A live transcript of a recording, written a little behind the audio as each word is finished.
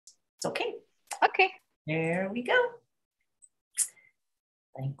It's okay. Okay. There we go.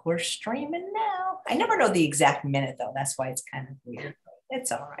 I think we're streaming now. I never know the exact minute though. That's why it's kind of weird.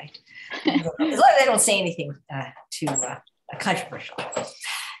 It's all right. As long as they don't say anything too controversial.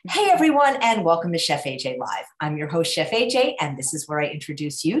 Hey everyone, and welcome to Chef AJ Live. I'm your host, Chef AJ, and this is where I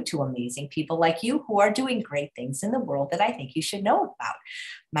introduce you to amazing people like you who are doing great things in the world that I think you should know about.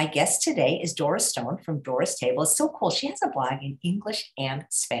 My guest today is Dora Stone from Dora's Table. It's so cool. She has a blog in English and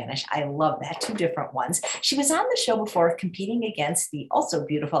Spanish. I love that, 2 different ones. She was on the show before competing against the also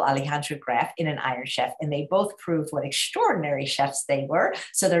beautiful Alejandra Graf in an Iron Chef, and they both proved what extraordinary chefs they were.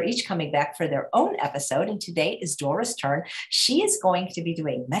 So they're each coming back for their own episode, and today is Dora's turn. She is going to be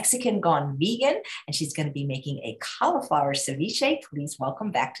doing Mexican gone vegan, and she's going to be making a cauliflower ceviche. Please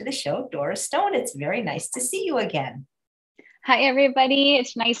welcome back to the show, Dora Stone. It's very nice to see you again. Hi, everybody.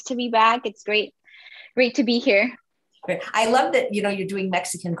 It's nice to be back. It's great to be here. I love that, you're doing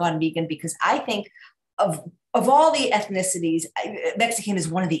Mexican gone vegan, because I think of all the ethnicities, Mexican is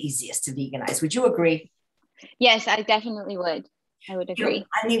one of the easiest to veganize. Would you agree? Yes, I definitely would. I would agree.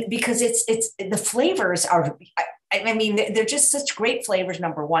 I mean, because it's the flavors are, I mean, they're just such great flavors,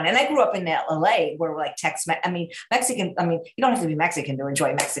 number one. And I grew up in LA where like Mexican, you don't have to be Mexican to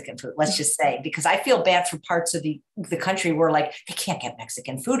enjoy Mexican food, let's just say, because I feel bad for parts of the country where like they can't get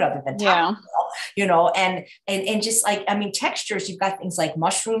Mexican food other than Taco Bell, and just like, I mean, textures, you've got things like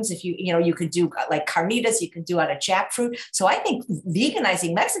mushrooms. If you could do like carnitas, you can do out of jackfruit. So I think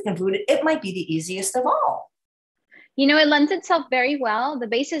veganizing Mexican food, it might be the easiest of all. It lends itself very well. The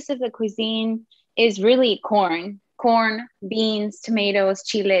basis of the cuisine is really corn, beans, tomatoes,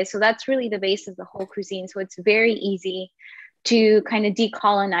 chile. So that's really the base of the whole cuisine. So it's very easy to kind of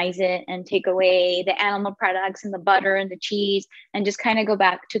decolonize it and take away the animal products and the butter and the cheese and just kind of go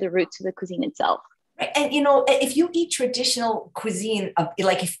back to the roots of the cuisine itself. And, if you eat traditional cuisine,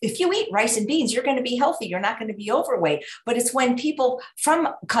 like if you eat rice and beans, you're going to be healthy. You're not going to be overweight. But it's when people from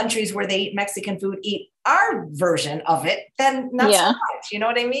countries where they eat Mexican food eat our version of it, then not so much. You know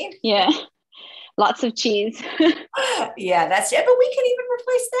what I mean? Yeah. Lots of cheese. Yeah, that's it. But we can even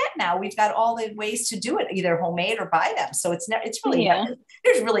replace that now. We've got all the ways to do it, either homemade or buy them. So it's really,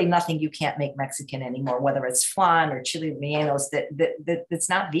 there's really nothing you can't make Mexican anymore, whether it's flan or chili rellenos that's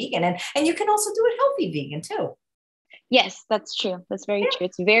not vegan. And you can also do it healthy vegan too. Yes, that's true. That's very true.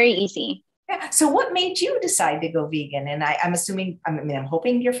 It's very easy. Yeah. So what made you decide to go vegan? And I'm assuming, I'm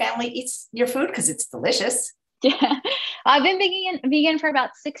hoping your family eats your food because it's delicious. Yeah, I've been vegan for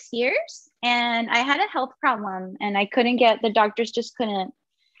about 6 years, and I had a health problem, and I couldn't get, the doctors they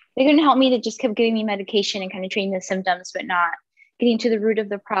couldn't help me. They just kept giving me medication and kind of treating the symptoms, but not getting to the root of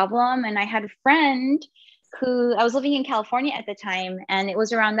the problem. And I had a friend who, I was living in California at the time, and it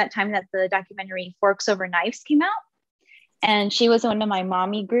was around that time that the documentary Forks Over Knives came out. And she was in one of my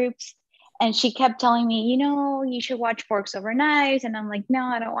mommy groups. And she kept telling me, you should watch Forks Over Knives. And I'm like, no,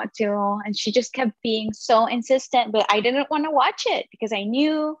 I don't want to. And she just kept being so insistent, but I didn't want to watch it because I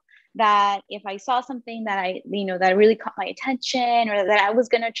knew that if I saw something that that really caught my attention, or that I was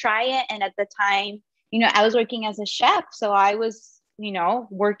going to try it. And at the time, I was working as a chef. So I was,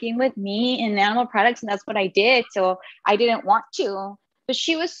 working with meat and animal products, and that's what I did. So I didn't want to. But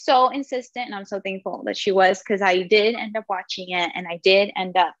she was so insistent, and I'm so thankful that she was, because I did end up watching it, and I did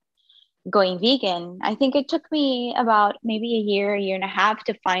end up going vegan. I think it took me about maybe a year and a half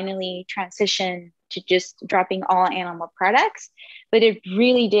to finally transition to just dropping all animal products, but it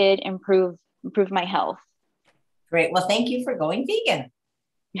really did improve my health. Great. Well, thank you for going vegan.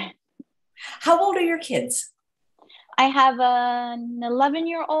 How old are your kids? I have an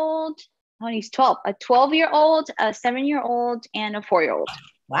 11-year-old. Oh, he's 12. A 12-year-old, a 7-year-old, and a 4-year-old.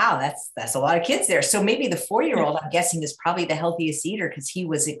 Wow, that's a lot of kids there. So maybe the 4-year-old, I'm guessing, is probably the healthiest eater because he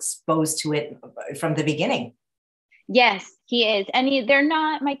was exposed to it from the beginning. Yes, he is. And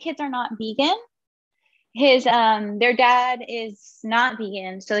my kids are not vegan. Their dad is not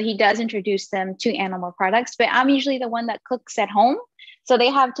vegan. So he does introduce them to animal products, but I'm usually the one that cooks at home. So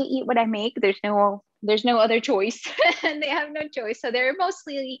they have to eat what I make. There's no other choice. They have no choice. So they're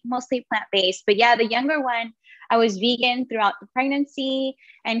mostly plant-based. But yeah, the younger one, I was vegan throughout the pregnancy,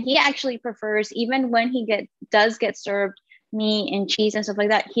 and he actually prefers, even when he does get served meat and cheese and stuff like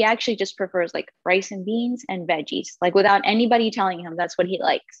that, he actually just prefers like rice and beans and veggies, like without anybody telling him that's what he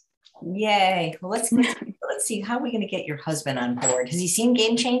likes. Yay. Well, let's see, how are we going to get your husband on board? Has he seen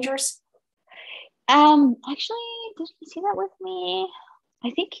Game Changers? Actually, did he see that with me?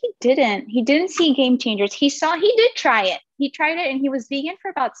 I think he didn't. He didn't see Game Changers. He did try it. He tried it, and he was vegan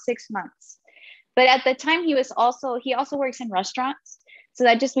for about 6 months. But at the time he also works in restaurants. So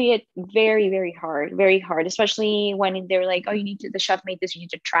that just made it very, very hard, especially when they were like, oh, the chef made this, you need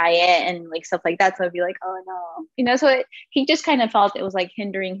to try it and like stuff like that. So I'd be like, oh no, so he just kind of felt it was like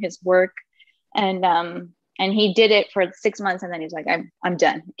hindering his work. And he did it for 6 months and then he's like, I'm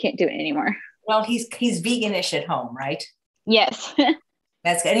done. Can't do it anymore. Well, he's veganish at home, right? Yes.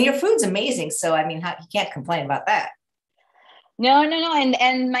 That's good. And your food's amazing. So, I mean, you can't complain about that. No.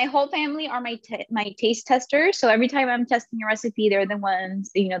 And my whole family are my taste testers. So every time I'm testing a recipe, they're the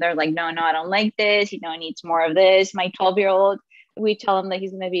ones, they're like, no, I don't like this. It needs more of this. My 12-year-old, we tell him that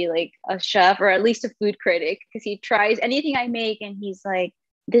he's going to be like a chef or at least a food critic because he tries anything I make and he's like,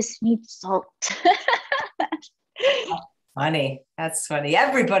 this needs salt. Funny. That's funny.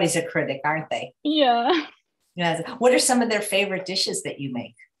 Everybody's a critic, aren't they? Yeah. Yeah. What are some of their favorite dishes that you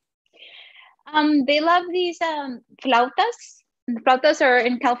make? They love these flautas. Flautas are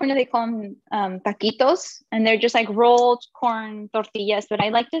in California, they call them taquitos, and they're just like rolled corn tortillas, but I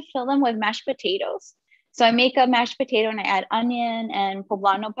like to fill them with mashed potatoes. So I make a mashed potato and I add onion and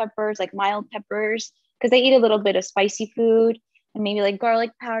poblano peppers, like mild peppers, because they eat a little bit of spicy food, and maybe like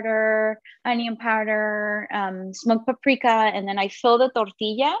garlic powder, onion powder, smoked paprika, and then I fill the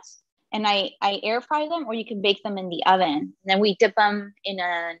tortillas and I air fry them, or you can bake them in the oven. And then we dip them in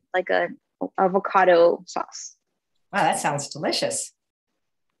a avocado sauce. Wow, that sounds delicious.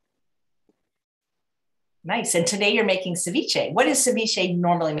 Nice. And today you're making ceviche. What is ceviche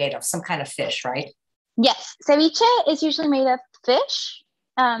normally made of? Some kind of fish, right? Yes, ceviche is usually made of fish.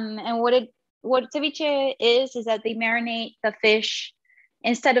 And what ceviche is that they marinate the fish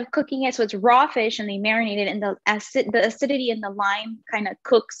instead of cooking it. So it's raw fish and they marinate it, and the acidity in the lime kind of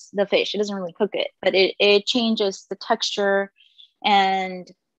cooks the fish. It doesn't really cook it, but it changes the texture,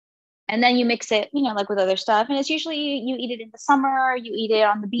 and then you mix it, like with other stuff. And it's usually you eat it in the summer, you eat it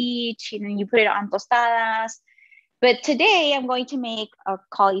on the beach, you put it on tostadas. But today I'm going to make a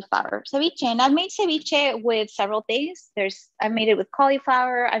cauliflower ceviche. And I've made ceviche with several things. I've made it with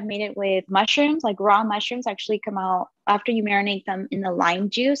cauliflower. I've made it with mushrooms, like raw mushrooms actually come out after you marinate them in the lime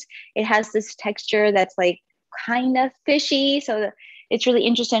juice. It has this texture that's like kind of fishy. So it's really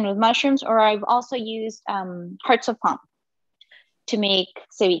interesting with mushrooms. Or I've also used hearts of palm to make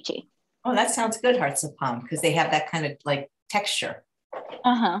ceviche. Oh, that sounds good, hearts of palm, because they have that kind of like texture.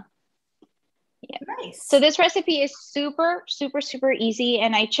 Uh-huh. Yeah. Nice. So this recipe is super, super, super easy.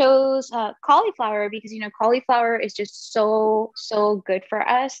 And I chose cauliflower because, cauliflower is just so, so good for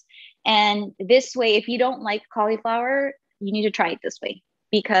us. And this way, if you don't like cauliflower, you need to try it this way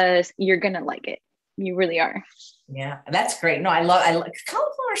because you're going to like it. You really are. Yeah, that's great. No, I love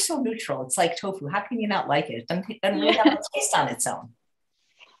cauliflower is so neutral. It's like tofu. How can you not like it? It doesn't really have a taste on its own.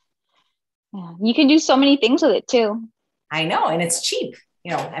 Yeah, you can do so many things with it too. I know, and it's cheap.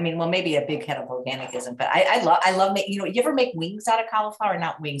 Well, maybe a big head of organic isn't, but I love making, you ever make wings out of cauliflower?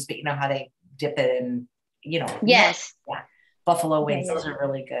 Not wings, but you know how they dip it in, Yes. Yeah. Buffalo wings. Yeah. Those are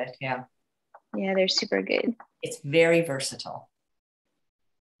really good. Yeah. Yeah, they're super good. It's very versatile.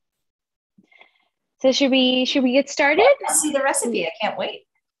 So should we get started? Let's see the recipe. I can't wait.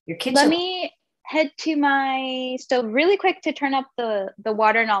 Your kitchen. Let me head to my stove really quick to turn up the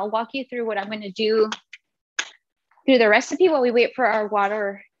water, and I'll walk you through what I'm going to do through the recipe while we wait for our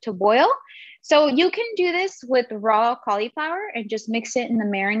water to boil. So you can do this with raw cauliflower and just mix it in the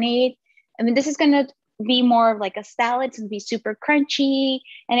marinade. I mean, this is going to be more like a salad. It's going to be super crunchy,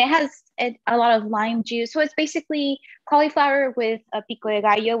 and it has a lot of lime juice. So it's basically cauliflower with a pico de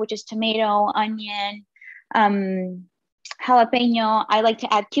gallo, which is tomato, onion, jalapeno. I like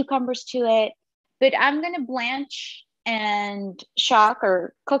to add cucumbers to it, but I'm going to blanch and shock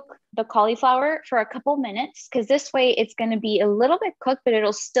or cook the cauliflower for a couple minutes because this way it's going to be a little bit cooked, but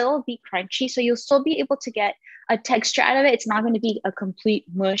it'll still be crunchy. So you'll still be able to get a texture out of it. It's not going to be a complete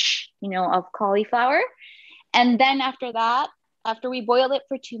mush, of cauliflower. And then after that, after we boil it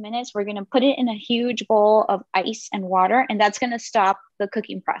for 2 minutes, we're going to put it in a huge bowl of ice and water, and that's going to stop the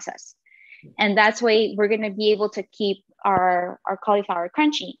cooking process. And that's why we're going to be able to keep our cauliflower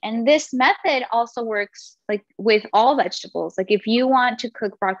crunchy. And this method also works like with all vegetables. Like if you want to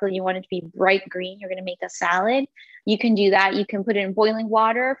cook broccoli, you want it to be bright green, you're going to make a salad, you can do that. You can put it in boiling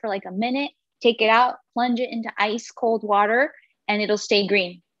water for like a minute, take it out, plunge it into ice cold water, and it'll stay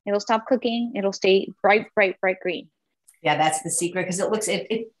green. It'll stop cooking. It'll stay bright green. Yeah, that's the secret because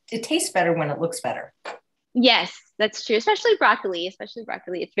it tastes better when it looks better. Yes, that's true. Especially broccoli.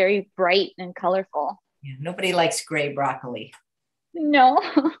 It's very bright and colorful. Yeah, nobody likes gray broccoli. No.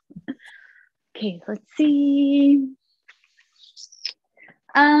 Okay, let's see.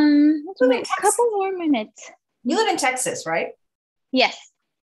 Let's wait a couple more minutes. You live in Texas, right? Yes.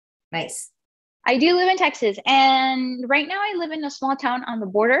 Nice. I do live in Texas, and right now I live in a small town on the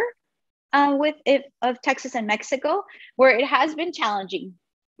border of Texas and Mexico, where it has been challenging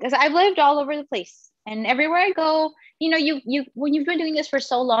because I've lived all over the place, and everywhere I go, you when you've been doing this for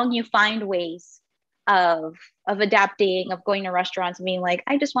so long, you find ways of adapting, of going to restaurants and being like,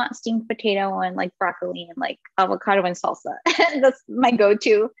 I just want steamed potato and like broccoli and like avocado and salsa. That's my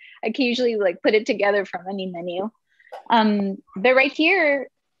go-to. I can usually like put it together from any menu. But right here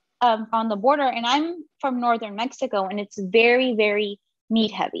on the border, and I'm from northern Mexico, and it's very, very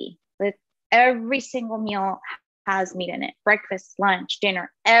meat heavy. With every single meal has meat in it, breakfast, lunch,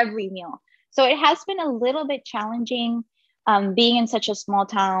 dinner, every meal. So it has been a little bit challenging being in such a small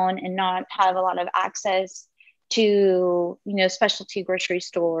town and not have a lot of access to, specialty grocery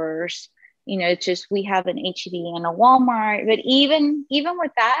stores. It's just, we have an H-E-B and a Walmart, but even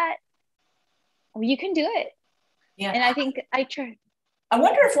with that, you can do it. Yeah. And I think I try. I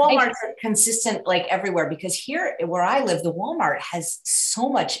wonder if Walmart's are consistent like everywhere, because here where I live, the Walmart has so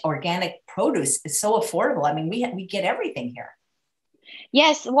much organic produce. It's so affordable. I mean, we get everything here.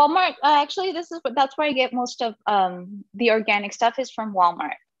 Yes, Walmart. Actually, that's where I get most of the organic stuff is from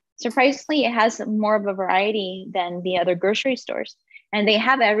Walmart. Surprisingly, it has more of a variety than the other grocery stores, and they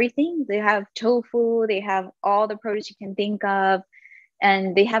have everything. They have tofu. They have all the produce you can think of,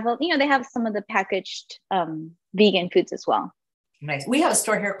 and they have they have some of the packaged vegan foods as well. Nice. We have a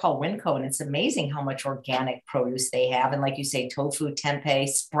store here called Winco, and it's amazing how much organic produce they have. And like you say, tofu, tempeh,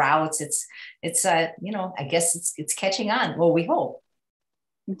 sprouts. It's I guess it's catching on. Well, we hope.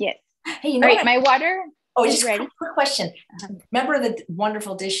 Yes. Hey, all right, my water. Oh, just ready. Quick question. Remember the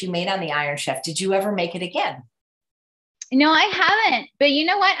wonderful dish you made on the Iron Chef? Did you ever make it again? No, I haven't. But you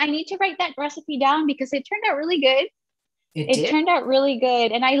know what? I need to write that recipe down because it turned out really good. It turned out really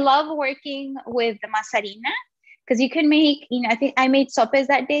good. And I love working with the masarina because you can make, I think I made sopes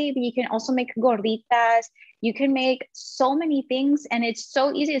that day, but you can also make gorditas. You can make so many things, and it's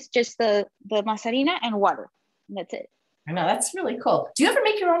so easy. It's just the masarina and water. And that's it. I know, that's really cool. Do you ever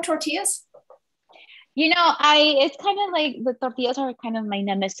make your own tortillas? It's kind of like the tortillas are kind of my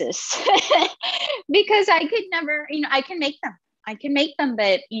nemesis because I could never, I can make them,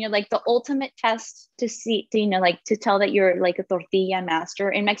 but like the ultimate test to tell that you're like a tortilla master.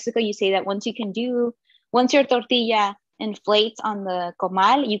 In Mexico, you say that once your tortilla inflates on the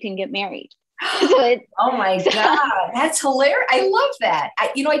comal, you can get married. Oh my God, that's hilarious. I love that.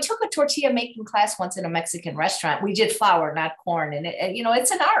 I took a tortilla making class once in a Mexican restaurant. We did flour, not corn. And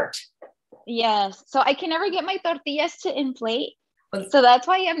it's an art. Yes. So I can never get my tortillas to inflate. So that's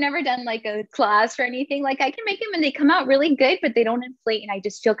why I've never done like a class or anything. Like I can make them and they come out really good, but they don't inflate. And I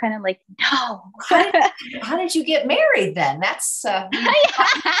just feel kind of like, no. How did you get married then? That's I'll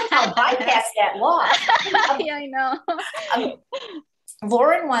bypass that law. Yeah, I know.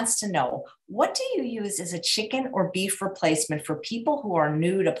 Lauren wants to know, what do you use as a chicken or beef replacement for people who are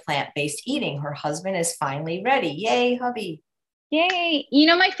new to plant-based eating? Her husband is finally ready. Yay, hubby. Yay.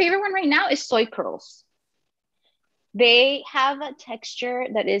 My favorite one right now is soy curls. They have a texture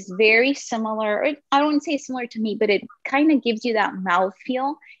that is very similar. I don't want to say similar to meat, but it kind of gives you that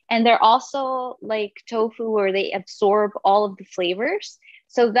mouthfeel. And they're also like tofu where they absorb all of the flavors.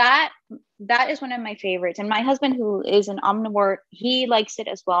 So that is one of my favorites. And my husband, who is an omnivore, he likes it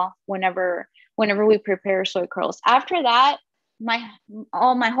as well whenever we prepare soy curls. After that, my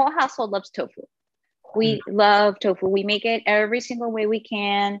whole household loves tofu. We love tofu. We make it every single way we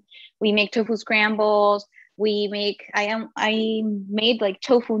can. We make tofu scrambles. I made like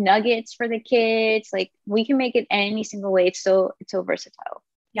tofu nuggets for the kids. Like we can make it any single way. It's so versatile.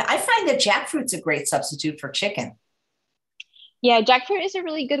 Yeah, I find that jackfruit's a great substitute for chicken. Yeah, jackfruit is a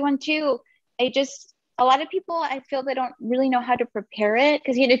really good one too. A lot of people, I feel they don't really know how to prepare it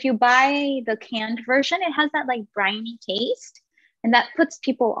because if you buy the canned version, it has that like briny taste, and that puts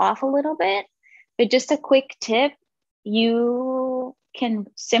people off a little bit. But just a quick tip, you can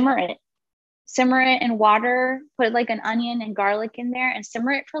simmer it in water, put like an onion and garlic in there and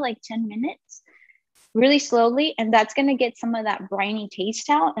simmer it for like 10 minutes, really slowly. And that's going to get some of that briny taste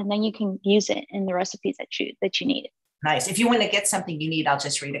out. And then you can use it in the recipes that you need. Nice. If you want to get something you need, I'll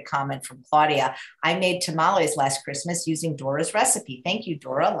just read a comment from Claudia. I made tamales last Christmas using Dora's recipe. Thank you,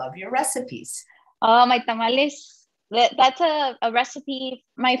 Dora. Love your recipes. Oh, my tamales. That's a recipe.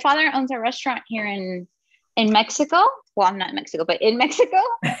 My father owns a restaurant here in Mexico. Well, I'm not in Mexico, but in Mexico.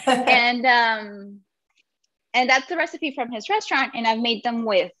 and that's the recipe from his restaurant. And I've made them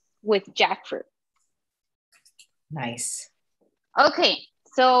with jackfruit. Nice. Okay.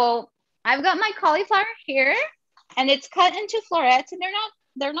 So I've got my cauliflower here and it's cut into florets, and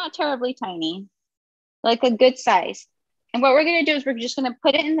they're not terribly tiny, like a good size. And what we're going to do is we're just going to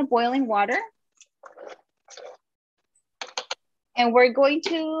put it in the boiling water. And we're going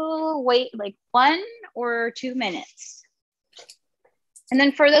to wait like 1 or 2 minutes. And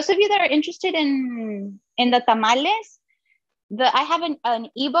then for those of you that are interested in the tamales, I have an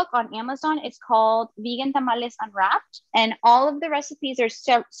ebook on Amazon. It's called Vegan Tamales Unwrapped. And all of the recipes are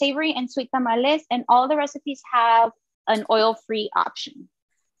savory and sweet tamales. And all the recipes have an oil-free option.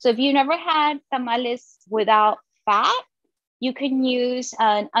 So if you never had tamales without fat, you can use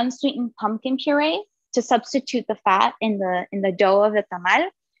an unsweetened pumpkin puree to substitute the fat in the dough of the tamal.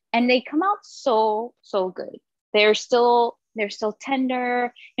 And they come out so good. They're still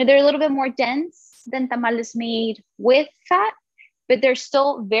tender. You know, they're a little bit more dense than tamales made with fat, but they're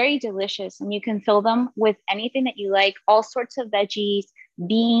still very delicious. And you can fill them with anything that you like, all sorts of veggies,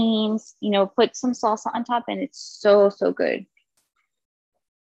 beans, you know, put some salsa on top, and it's so good.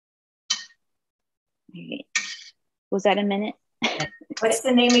 Okay. Was that a minute? What's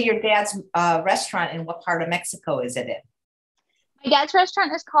the name of your dad's restaurant, and what part of Mexico is it in? My dad's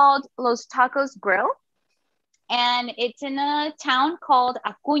restaurant is called Los Tacos Grill, and it's in a town called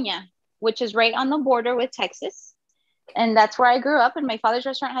Acuña, which is right on the border with Texas. And that's where I grew up. And my father's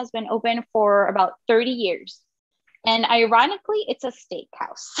restaurant has been open for about 30 years. And ironically, it's a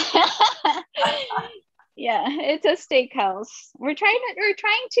steakhouse. Yeah, it's a steakhouse. We're trying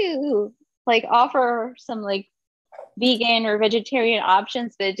to like offer some like vegan or vegetarian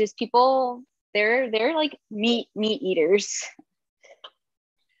options, but just people, they're like meat eaters.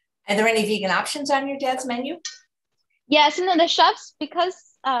 Are there any vegan options on your dad's menu? Yes, and then the chefs, because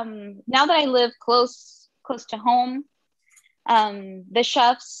now that I live close to home, the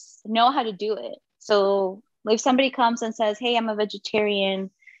chefs know how to do it. So if somebody comes and says, hey, I'm a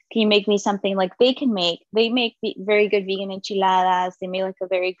vegetarian, can you make me something like they make very good vegan enchiladas. They make like a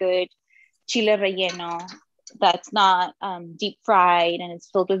very good chile relleno that's not deep fried and it's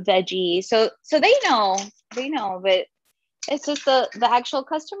filled with veggies. So they know, but it's just the actual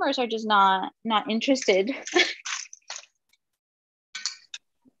customers are just not interested.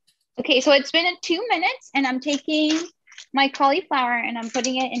 Okay, so it's been 2 minutes, and I'm taking my cauliflower and I'm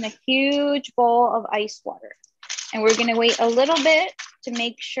putting it in a huge bowl of ice water. And we're gonna wait a little bit to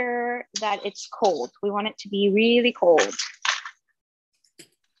make sure that it's cold. We want it to be really cold. Let's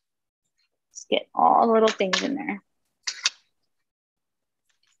get all the little things in there.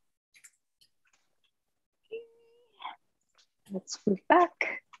 Let's move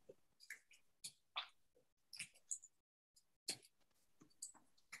back.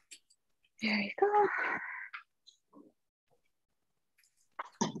 There you go.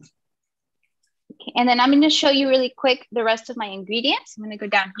 Okay, and then I'm going to show you really quick the rest of my ingredients. I'm going to go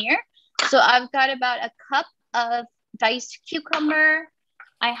down here. So I've got about a cup of diced cucumber.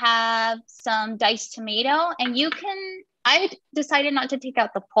 I have some diced tomato, and I decided not to take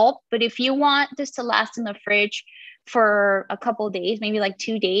out the pulp, but if you want this to last in the fridge for a couple of days, maybe like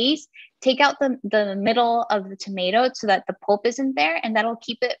 2 days, take out the middle of the tomato so that the pulp isn't there, and that'll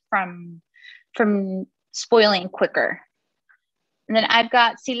keep it from spoiling quicker. And then I've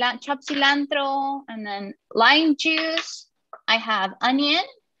got chopped cilantro, and then lime juice. I have onion,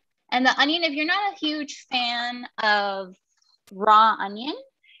 and the onion, if you're not a huge fan of raw onion,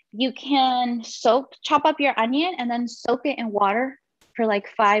 you can chop up your onion and then soak it in water for like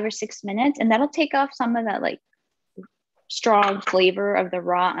 5 or 6 minutes, and that'll take off some of that like strong flavor of the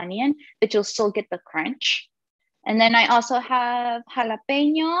raw onion, but you'll still get the crunch. And then I also have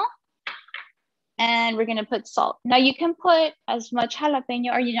jalapeno, and we're gonna put salt. Now you can put as much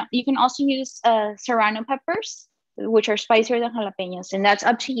jalapeno, or you can also use serrano peppers, which are spicier than jalapenos, and that's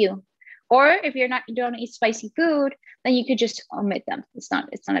up to you. Or if you don't eat spicy food, then you could just omit them. It's not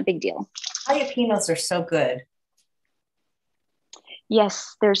a big deal. Jalapenos are so good.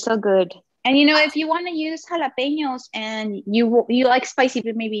 Yes, they're so good. And if you want to use jalapenos and you like spicy,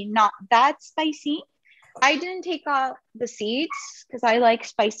 but maybe not that spicy, I didn't take out the seeds because I like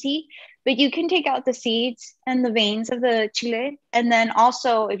spicy, but you can take out the seeds and the veins of the chile. And then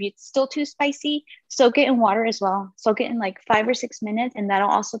also, if it's still too spicy, soak it in water as well. Soak it in like 5 or 6 minutes, and that'll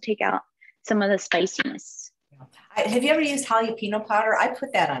also take out some of the spiciness. Have you ever used jalapeno powder? I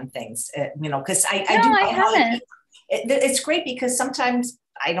put that on things, because I haven't. It's great because sometimes,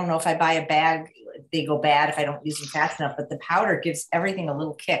 I don't know if I buy a bag, they go bad if I don't use them fast enough, but the powder gives everything a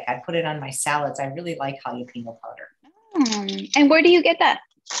little kick. I put it on my salads. I really like jalapeno powder. And where do you get that?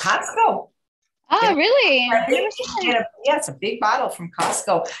 Costco. Oh, really? It's a big bottle from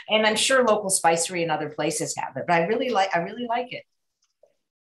Costco, and I'm sure local spicery and other places have it, but I really like it.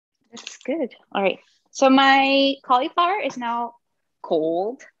 That's good. All right. So my cauliflower is now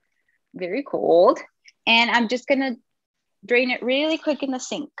cold, very cold, and I'm just going to drain it really quick in the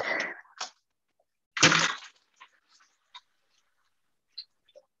sink.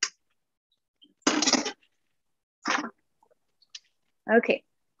 Okay,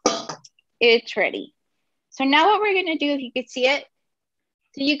 it's ready. So now what we're gonna do, if you could see it,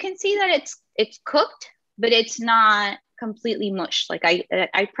 so you can see that it's cooked, but it's not completely mushed. Like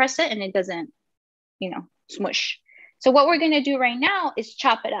I press it and it doesn't, smush. So what we're gonna do right now is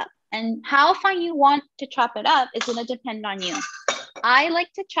chop it up. And how fine you want to chop it up is gonna depend on you. I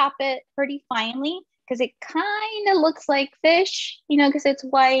like to chop it pretty finely because it kind of looks like fish, because it's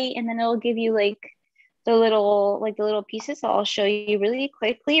white, and then it'll give you like the little pieces. So I'll show you really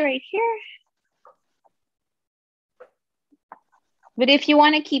quickly right here. But if you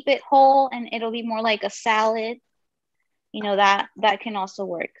want to keep it whole and it'll be more like a salad, that can also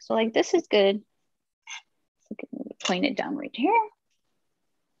work. So like this is good. So I can point it down right here.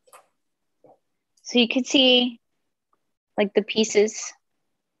 So you can see like the pieces.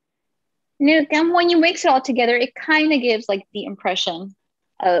 And when you mix it all together, it kind of gives like the impression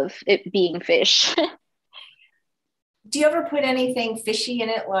of it being fish. Do you ever put anything fishy in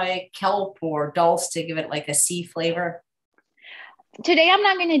it, like kelp or dulse, to give it like a sea flavor? Today I'm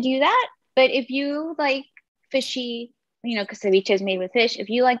not going to do that, but if you like fishy, because ceviche is made with fish, if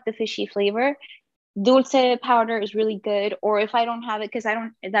you like the fishy flavor, dulce powder is really good. Or if I don't have it, because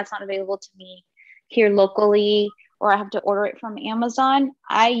that's not available to me here locally, or I have to order it from Amazon,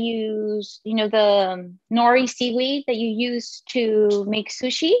 I use, the nori seaweed that you use to make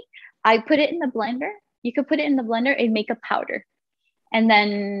sushi. I put it in the blender. You could put it in the blender and make a powder. And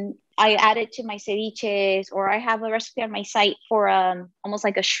then I add it to my ceviches, or I have a recipe on my site for almost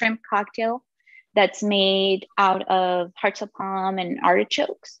like a shrimp cocktail that's made out of hearts of palm and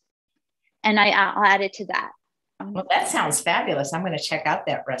artichokes. And I'll add it to that. Well, that sounds fabulous. I'm going to check out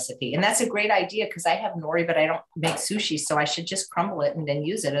that recipe. And that's a great idea because I have nori, but I don't make sushi. So I should just crumble it and then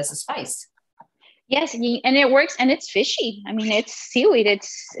use it as a spice. Yes, and it works, and it's fishy. I mean, it's seaweed.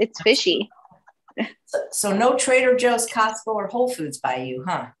 It's fishy. So no Trader Joe's, Costco, or Whole Foods by you,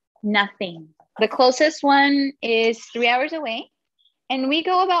 huh? Nothing. The closest one is 3 hours away. And we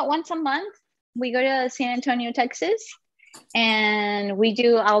go about once a month. We go to San Antonio, Texas. And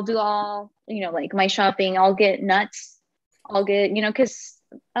I'll do all, like my shopping. I'll get nuts. I'll get, because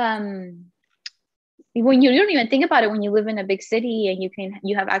when you don't even think about it, when you live in a big city and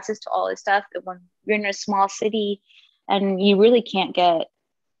you have access to all this stuff, but when you're in a small city and you really can't get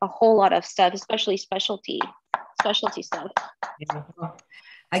a whole lot of stuff, especially specialty stuff. Yeah.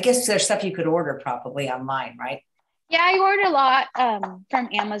 I guess there's stuff you could order probably online, right? Yeah, I order a lot from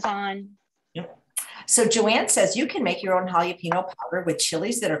Amazon. Yep. So Joanne says you can make your own jalapeno powder with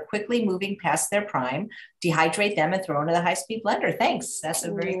chilies that are quickly moving past their prime, dehydrate them and throw into the high-speed blender. Thanks. That's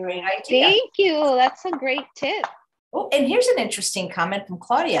a very great idea. Thank you. That's a great tip. Oh, and here's an interesting comment from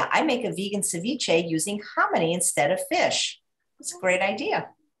Claudia. I make a vegan ceviche using hominy instead of fish. That's a great idea.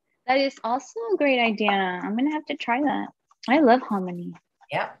 That is also a great idea. I'm going to have to try that. I love hominy.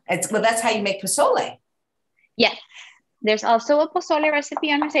 Yeah. That's how you make pozole. Yes. There's also a pozole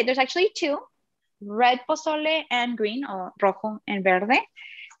recipe on my site. There's actually two, red pozole and green, or rojo and verde.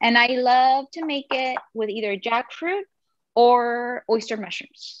 And I love to make it with either jackfruit or oyster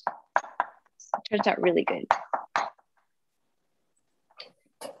mushrooms. It turns out really good.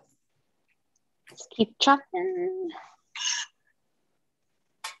 Let's keep chopping.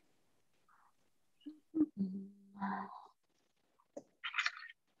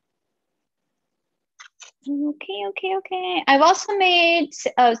 Okay. I've also made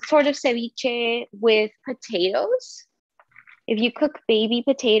a sort of ceviche with potatoes. If you cook baby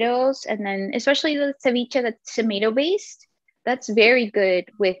potatoes, and then especially the ceviche that's tomato based, that's very good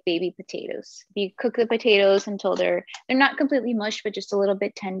with baby potatoes. You cook the potatoes until they're not completely mushed, but just a little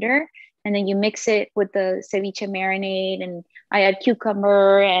bit tender. And then you mix it with the ceviche marinade, and I add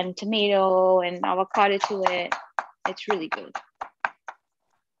cucumber and tomato and avocado to it. It's really good.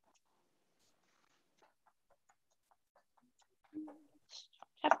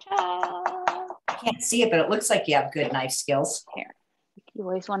 Chop, chop. I can't see it, but it looks like you have good knife skills. Here, you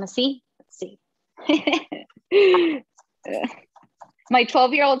always want to see? Let's see. My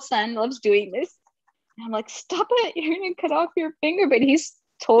 12-year-old son loves doing this. And I'm like, stop it. You're going to cut off your finger. But he's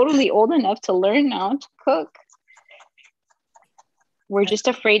totally old enough to learn now to cook. We're just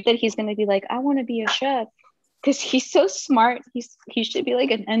afraid that he's going to be like, I want to be a chef. Because he's so smart. He should be like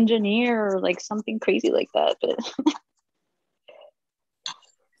an engineer or like something crazy like that. But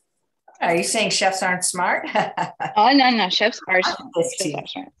are you saying chefs aren't smart? Oh, no. Chefs are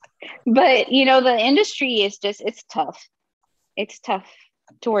smart. But, the industry is it's tough. It's tough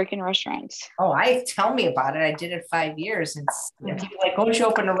to work in restaurants. Oh, tell me about it. I did it 5 years. And people like, won't you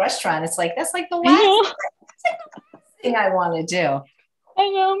open a restaurant? It's like, that's like the last thing I want to do. I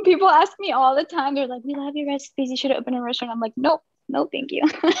know. People ask me all the time. They're like, we love your recipes. You should open a restaurant. I'm like, nope. no, thank you.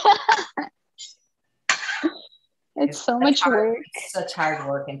 It's so much hard, work. it's such hard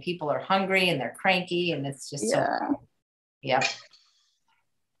work, and people are hungry and they're cranky, and it's just so. Yep.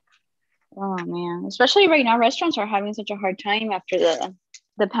 Oh man, especially right now, restaurants are having such a hard time after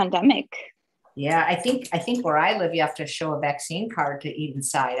the pandemic. Yeah, I think where I live, you have to show a vaccine card to eat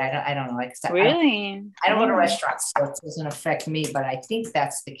inside. I don't know. Like Really? I don't go to restaurants, so it doesn't affect me, but I think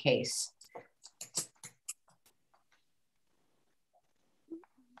that's the case.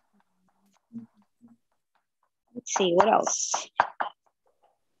 Let's see, what else?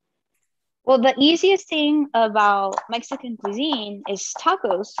 Well, the easiest thing about Mexican cuisine is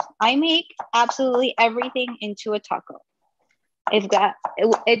tacos. I make absolutely everything into a taco.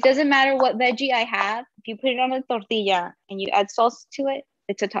 It doesn't matter what veggie I have. If you put it on a tortilla and you add sauce to it,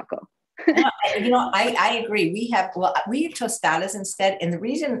 it's a taco. I agree. We have tostadas instead. And the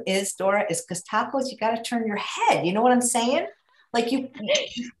reason is, Dora, is because tacos, you got to turn your head. You know what I'm saying? Like I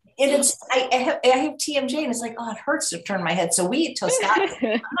have TMJ and it's like, oh, it hurts to turn my head. So we eat tostadas.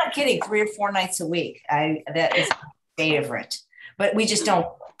 I'm not kidding. 3 or 4 nights a week. That is my favorite. But we just don't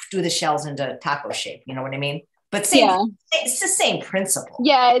do the shells into taco shape. You know what I mean? But it's the same principle.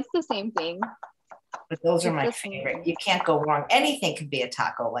 Yeah, it's the same thing. But those are my favorite. You can't go wrong. Anything can be a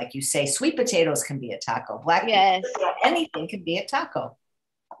taco. Like you say, sweet potatoes can be a taco. Black beans, anything can be a taco.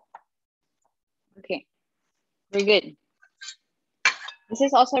 Okay, very good. This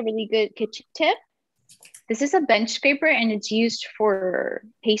is also a really good kitchen tip. This is a bench scraper and it's used for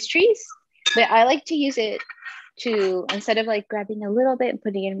pastries, but I like to use it to, instead of like grabbing a little bit and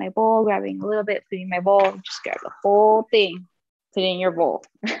putting it in my bowl, grabbing a little bit, putting in my bowl, just grab the whole thing, put it in your bowl.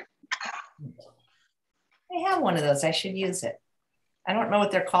 I have one of those. I should use it. I don't know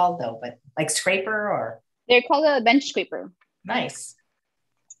what they're called though, but like scraper or? They're called a bench scraper. Nice.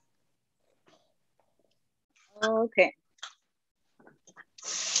 Okay.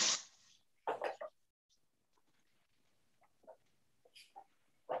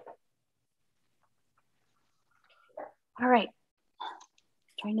 All right.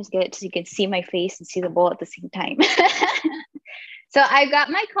 Trying to get it so you can see my face and see the bowl at the same time. So I got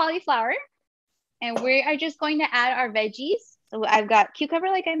my cauliflower and we are just going to add our veggies. So I've got cucumber,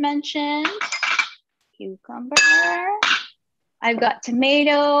 like I mentioned, cucumber. I've got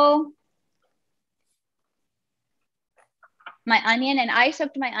tomato, my onion, and I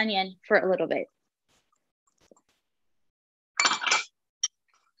soaked my onion for a little bit.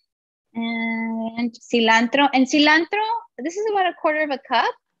 And cilantro. And cilantro, this is about 1/4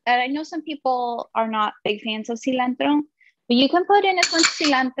 cup. And I know some people are not big fans of cilantro, but you can put in as much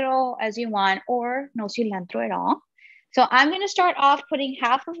cilantro as you want or no cilantro at all. So I'm going to start off putting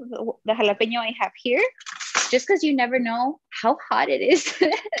half of the jalapeno I have here, just because you never know how hot it is.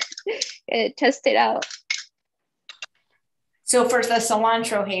 Test it out. So for the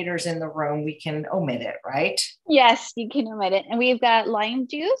cilantro haters in the room, we can omit it, right? Yes, you can omit it. And we've got lime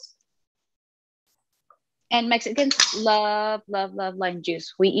juice. And Mexicans love, love, love lime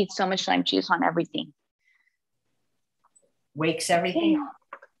juice. We eat so much lime juice on everything. Wakes everything up.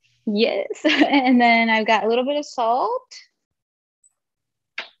 Yes. And then I've got a little bit of salt.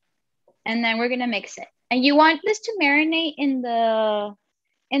 And then we're going to mix it. And you want this to marinate in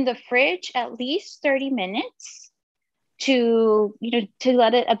the fridge at least 30 minutes to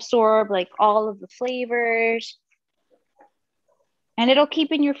let it absorb like all of the flavors. And it'll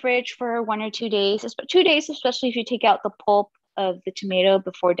keep in your fridge for 1 or 2 days. 2 days, especially if you take out the pulp of the tomato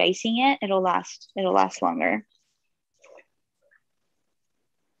before dicing it, it'll last longer.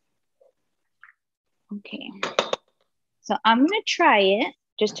 Okay. So I'm gonna try it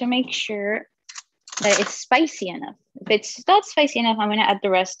just to make sure that it's spicy enough. If it's not spicy enough, I'm gonna add the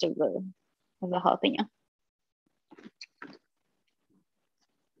rest of the jalapeno.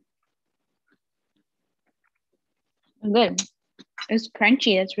 Good. It's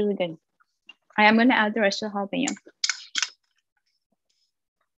crunchy. That's really good. I am going to add the rest of the jalapeno.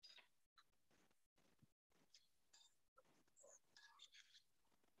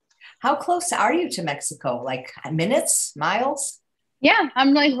 How close are you to Mexico? Like minutes, miles? Yeah,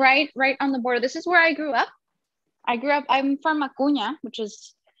 I'm like right on the border. This is where I grew up. I'm from Acuña, which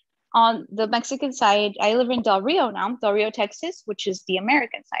is on the Mexican side. I live in Del Rio now, Del Rio, Texas, which is the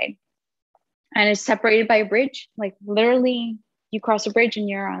American side. And it's separated by a bridge. Like literally you cross a bridge and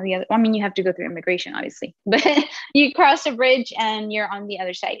you're on the other. I mean, you have to go through immigration, obviously, but you cross a bridge and you're on the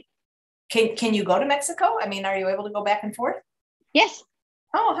other side. Can you go to Mexico? I mean, are you able to go back and forth? Yes.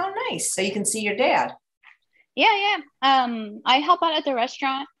 Oh, how nice. So you can see your dad. Yeah. I help out at the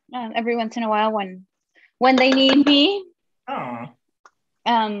restaurant every once in a while when they need me. Oh.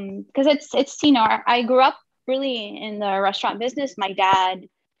 Because it's I grew up really in the restaurant business. My dad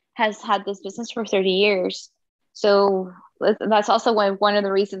has had this business for 30 years. So that's also one of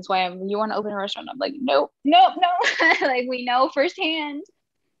the reasons why you want to open a restaurant. I'm like, nope, nope, no. Like we know firsthand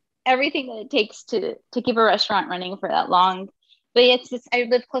everything that it takes to keep a restaurant running for that long. But I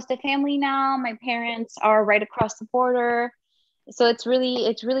live close to family now. My parents are right across the border. So it's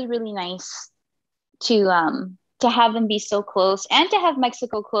really nice to have them be so close and to have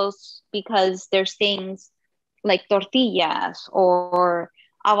Mexico close, because there's things like tortillas or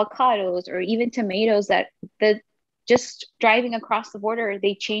avocados or even tomatoes that just driving across the border,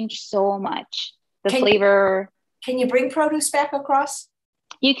 they change so much. The flavor. Can you bring produce back across?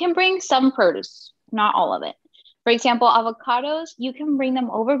 You can bring some produce, not all of it. For example, avocados, you can bring them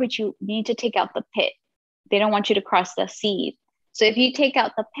over, but you need to take out the pit. They don't want you to cross the seed. So if you take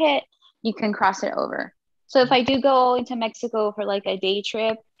out the pit, you can cross it over. So if I do go into Mexico for like a day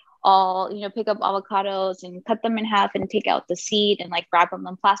trip, I'll, pick up avocados and cut them in half and take out the seed and like wrap them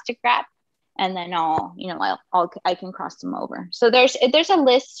in plastic wrap. And then I can cross them over. So there's a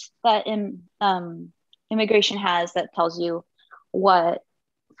list that immigration has that tells you what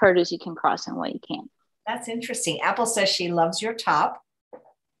produce you can cross and what you can't. That's interesting. Apple says she loves your top.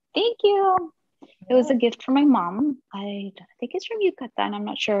 Thank you. It was a gift from my mom. I think it's from Yucatan. I'm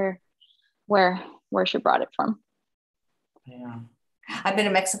not sure where she brought it from. Yeah. I've been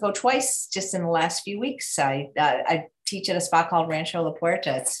to Mexico twice just in the last few weeks. I teach at a spot called Rancho La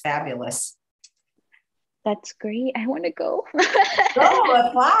Puerta. It's fabulous. That's great. I want to go. Go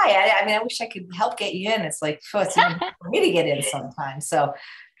apply. I wish I could help get you in. It's like, it's even hard for me to get in sometimes. So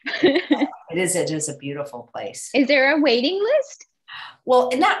it is a beautiful place. Is there a waiting list? Well,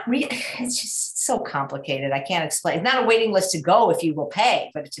 it's just so complicated. I can't explain. It's not a waiting list to go if you will pay,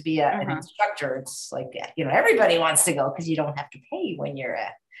 but to be an instructor, it's like, everybody wants to go because you don't have to pay when you're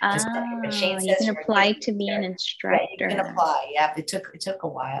you can apply to be an instructor. Yeah, you can apply. Yeah, it took a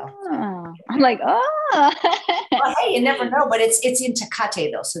while. Oh. I'm like, oh. Well, hey, you never know, but it's in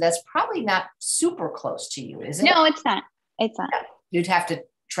Tecate though, so that's probably not super close to you, is it? No, it's not. It's not. Yeah, you'd have to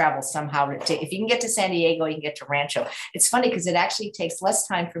travel somehow if you can get to San Diego, you can get to Rancho. It's funny because it actually takes less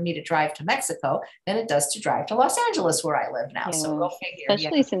time for me to drive to Mexico than it does to drive to Los Angeles, where I live now. Yeah. So go figure.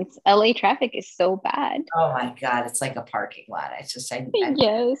 Especially since LA traffic is so bad. Oh my God, it's like a parking lot. It's just I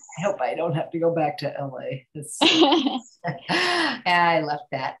hope I don't have to go back to LA. I left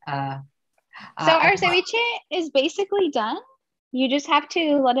that. So our ceviche is basically done. You just have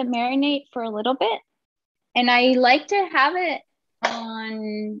to let it marinate for a little bit. And I like to have it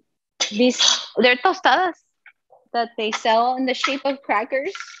on they're tostadas that they sell in the shape of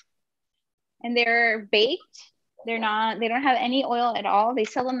crackers, and they're baked. They don't have any oil at all. They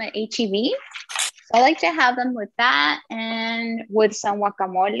sell them at HEB. So I like to have them with that and with some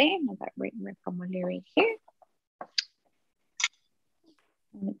guacamole. I got guacamole right here.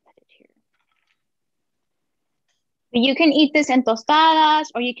 Let me put it here. But you can eat this in tostadas,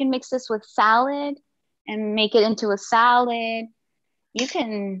 or you can mix this with salad and make it into a salad.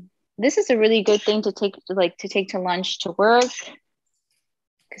 This is a really good thing to take to lunch to work,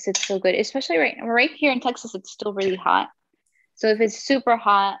 because it's so good, especially right here in Texas. It's still really hot. So if it's super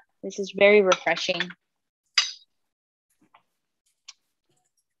hot, this is very refreshing.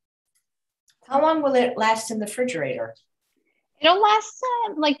 How long will it last in the refrigerator? It'll last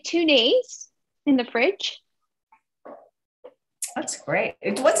like 2 days in the fridge. That's great.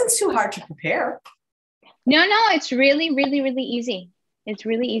 It wasn't too hard to prepare. No, it's really, really, really easy. It's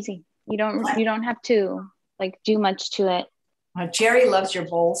really easy. You don't have to do much to it. Jerry loves your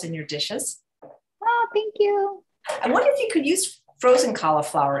bowls and your dishes. Oh, thank you. I wonder if you could use frozen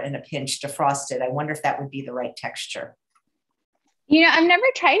cauliflower in a pinch to frost it. I wonder if that would be the right texture. I've never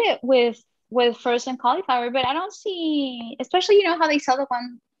tried it with frozen cauliflower, but I don't see, especially how they sell the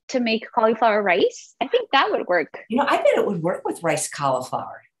one to make cauliflower rice. I think that would work. I bet it would work with rice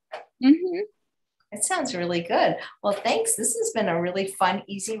cauliflower. Mm-hmm. It sounds really good. Well, thanks. This has been a really fun,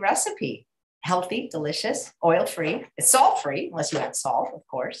 easy recipe. Healthy, delicious, oil-free. It's salt-free, unless you add salt, of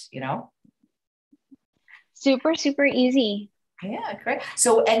course, Super, super easy. Yeah, great.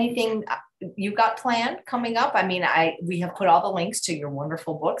 So anything you got planned coming up? We have put all the links to your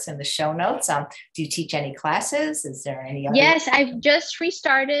wonderful books in the show notes. Do you teach any classes? Is there any other? Yes, I've just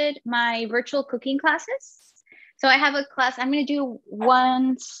restarted my virtual cooking classes. So I have a class I'm going to do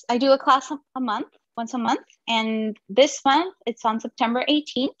I do a class once a month. And this month, it's on September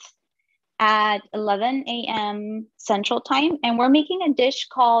 18th at 11 a.m. Central Time. And we're making a dish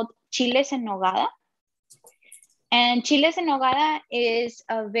called chiles en nogada. And chiles en nogada is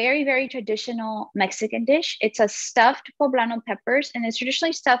a very, very traditional Mexican dish. It's a stuffed poblano peppers, and it's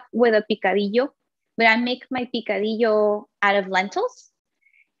traditionally stuffed with a picadillo. but I make my picadillo out of lentils.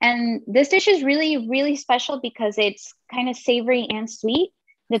 And this dish is really, really special because it's kind of savory and sweet.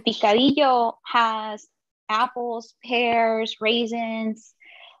 The picadillo has apples, pears, raisins,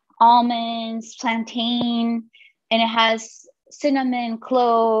 almonds, plantain, and it has cinnamon,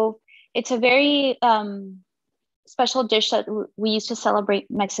 clove. It's a very special dish that we use to celebrate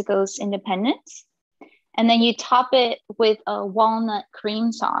Mexico's independence. And then you top it with a walnut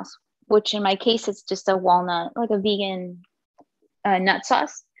cream sauce, which in my case, it's just a walnut, like a vegan nut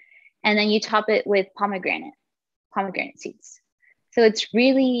sauce. And then you top it with pomegranate seeds. So it's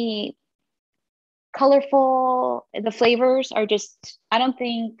really colorful. The flavors are just, I don't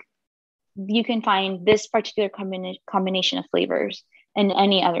think you can find this particular combination of flavors in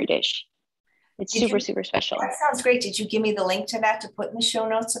any other dish. It's super special. That sounds great. Did you give me the link to that to put in the show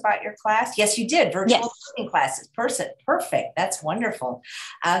notes about your class? Yes, you did. Virtual cooking classes. Perfect. That's wonderful.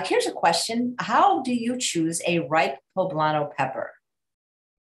 Here's a question. How do you choose a ripe poblano pepper?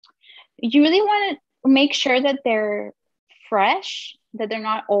 You really want to make sure that they're fresh, that they're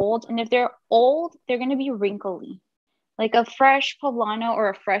not old. And if they're old, they're going to be wrinkly. Like a fresh poblano or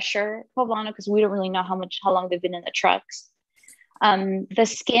a fresher poblano, because we don't really know how long they've been in the trucks. The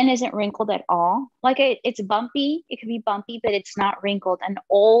skin isn't wrinkled at all. Like it's bumpy. It could be bumpy, but it's not wrinkled. An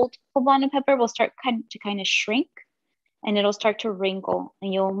old poblano pepper will start to shrink, and it'll start to wrinkle,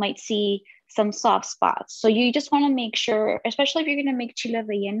 and you might see some soft spots. So you just want to make sure, especially if you're going to make chile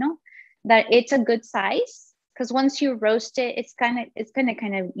relleno, that it's a good size. Because once you roast it, it's gonna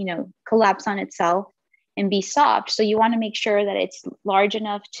kind of collapse on itself and be soft. So you want to make sure that it's large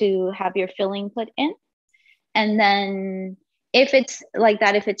enough to have your filling put in. And then if it's like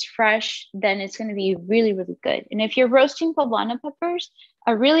that, if it's fresh, then it's going to be really, really good. And if you're roasting poblano peppers,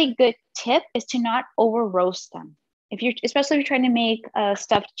 a really good tip is to not over roast them. Especially if you're trying to make a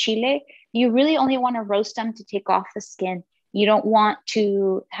stuffed chile, you really only want to roast them to take off the skin. You don't want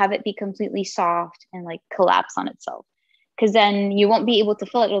to have it be completely soft and like collapse on itself, because then you won't be able to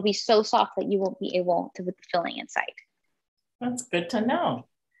fill it. It'll be so soft that you won't be able to put the filling inside. That's good to know.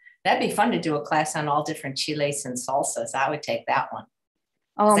 That'd be fun to do a class on all different chiles and salsas. I would take that one.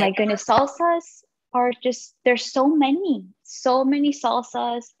 Oh my goodness. Salsas are there's so many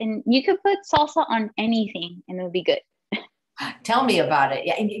salsas, and you could put salsa on anything and it'll be good. Tell me about it.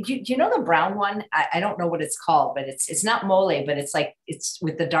 Yeah, and you know the brown one? I don't know what it's called, but it's not mole, but it's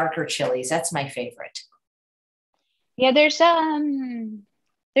with the darker chilies. That's my favorite. Yeah, there's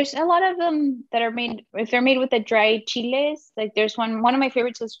a lot of them that are made, if they're made with the dried chiles. Like there's one of my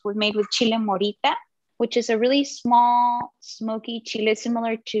favorites was made with chile morita, which is a really small smoky chile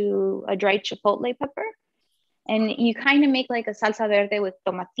similar to a dried chipotle pepper. And you kind of make like a salsa verde with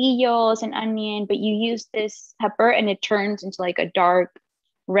tomatillos and onion, but you use this pepper and it turns into like a dark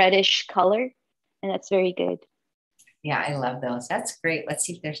reddish color. And that's very good. Yeah, I love those. That's great. Let's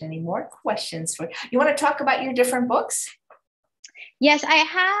see if there's any more questions for you. You want to talk about your different books? Yes, I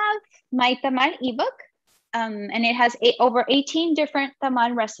have my tamal ebook, and it has over 18 different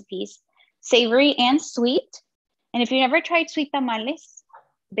tamal recipes, savory and sweet. And if you never tried sweet tamales,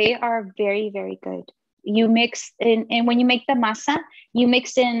 they are very, very good. You mix in, and when you make the masa, you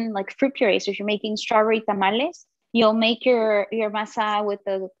mix in like fruit puree. So if you're making strawberry tamales, you'll make your masa with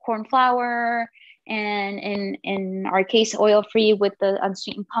the corn flour, and in our case, oil-free with the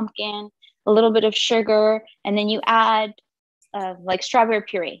unsweetened pumpkin, a little bit of sugar, and then you add like strawberry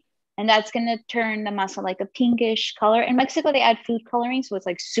puree. And that's going to turn the masa like a pinkish color. In Mexico, they add food coloring, so it's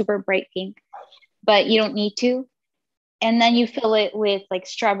like super bright pink, but you don't need to. And then you fill it with like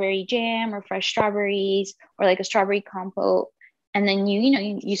strawberry jam or fresh strawberries or like a strawberry compote. And then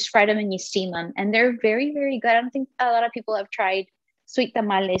you spread them and you steam them. And they're very, very good. I don't think a lot of people have tried sweet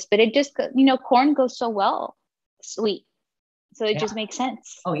tamales, but it just, corn goes so well sweet. So it just makes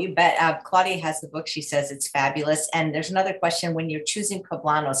sense. Oh, you bet. Claudia has the book. She says it's fabulous. And there's another question. When you're choosing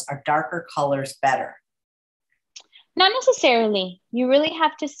poblanos, are darker colors better? Not necessarily. You really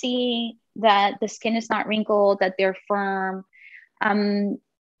have to see that the skin is not wrinkled, that they're firm.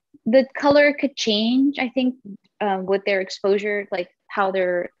 The color could change, I think, with their exposure, like how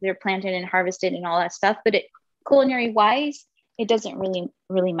they're planted and harvested and all that stuff. But culinary wise, it doesn't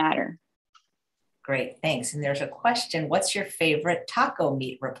really matter. Great, thanks. And there's a question. What's your favorite taco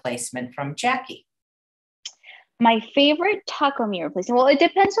meat replacement from Jackie? My favorite taco meat replacement? Well, it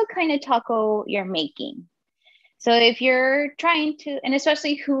depends what kind of taco you're making. So if you're trying to, and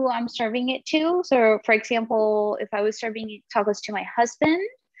especially who I'm serving it to. So for example, if I was serving tacos to my husband,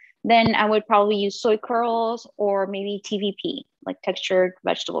 then I would probably use soy curls or maybe TVP, like textured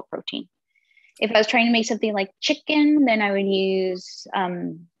vegetable protein. If I was trying to make something like chicken, then I would use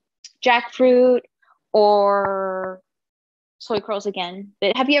jackfruit or soy curls again.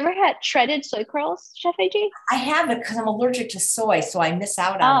 But have you ever had shredded soy curls, Chef AJ? I haven't because I'm allergic to soy, so I miss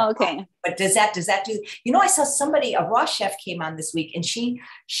out on Oh, that. okay. But does that do, you know, I saw somebody, a raw chef came on this week and she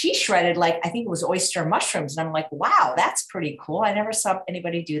shredded like, I think it was oyster mushrooms. And I'm like, wow, that's pretty cool. I never saw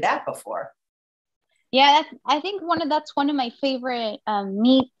anybody do that before. Yeah, I think that's one of my favorite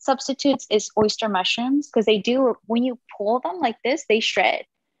meat substitutes is oyster mushrooms because they do, when you pull them like this, they shred.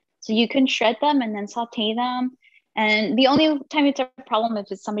 So you can shred them and then saute them. And the only time it's a problem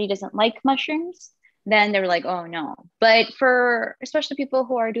if it's somebody doesn't like mushrooms, then they're like, oh no. But for especially people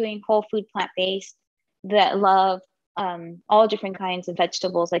who are doing whole food plant-based that love all different kinds of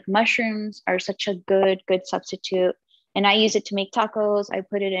vegetables, like mushrooms are such a good substitute. And I use it to make tacos. I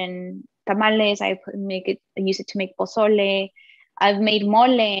put it in tamales. I use it to make pozole. I've made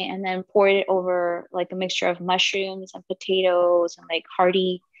mole and then poured it over like a mixture of mushrooms and potatoes and like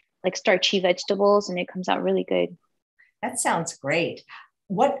hearty, like starchy vegetables, and it comes out really good. That sounds great.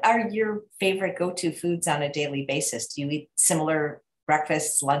 What are your favorite go-to foods on a daily basis? Do you eat similar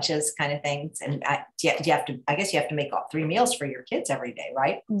breakfasts, lunches, kind of things? And do you have to, I guess you have to make all 3 meals for your kids every day,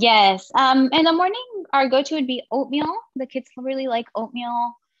 right? Yes. In the morning, our go-to would be oatmeal. The kids really like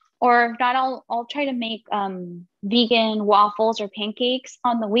oatmeal. Or if not, I'll try to make vegan waffles or pancakes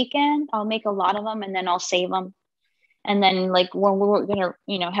on the weekend. I'll make a lot of them and then I'll save them. And then like when we're gonna,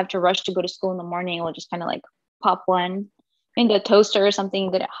 have to rush to go to school in the morning, we'll just kind of like pop one in the toaster or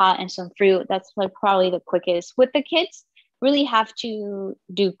something, get it hot and some fruit. That's like probably the quickest. With the kids, really have to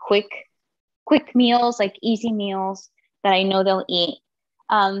do quick meals, like easy meals that I know they'll eat.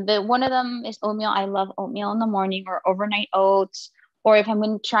 But one of them is oatmeal. I love oatmeal in the morning or overnight oats. Or if I'm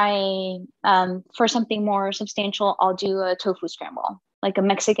going to try for something more substantial, I'll do a tofu scramble, like a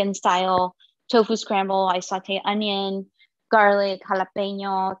Mexican style tofu scramble. I saute onion, garlic,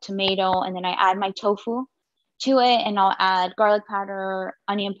 jalapeno, tomato, and then I add my tofu to it. And I'll add garlic powder,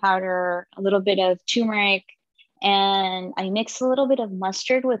 onion powder, a little bit of turmeric, and I mix a little bit of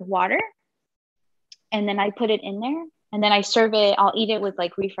mustard with water. And then I put it in there. And then I serve it. I'll eat it with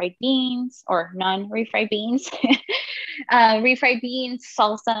like refried beans or non-refried beans, refried beans,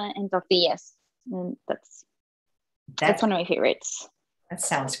 salsa, and tortillas. And that's one of my favorites. That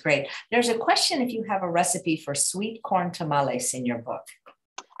sounds great. There's a question if you have a recipe for sweet corn tamales in your book.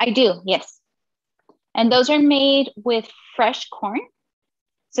 I do, yes. And those are made with fresh corn.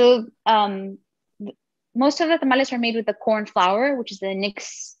 So most of the tamales are made with the corn flour, which is the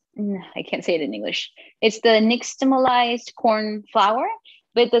I can't say it in English. It's the nixtamalized corn flour,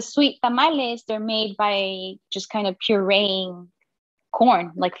 but the sweet tamales, they're made by just kind of pureeing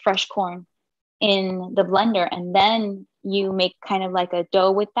corn, like fresh corn in the blender. And then you make kind of like a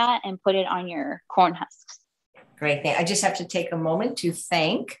dough with that and put it on your corn husks. Great thing. I just have to take a moment to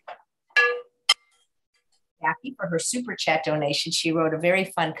thank Jackie for her super chat donation. She wrote a very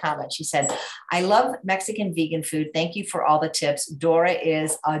fun comment. She said, I love Mexican vegan food. Thank you for all the tips. Dora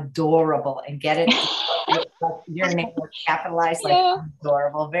is adorable. And get it? Your name was capitalized like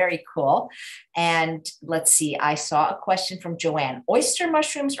adorable. Very cool. And let's see. I saw a question from Joanne. Oyster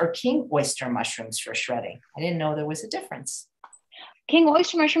mushrooms or king oyster mushrooms for shredding? I didn't know there was a difference. King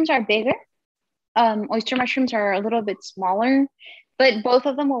oyster mushrooms are bigger. Oyster mushrooms are a little bit smaller, but both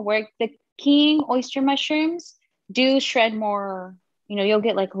of them will work. The king oyster mushrooms do shred more, you'll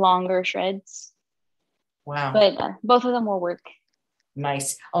get like longer shreds. Wow. But both of them will work.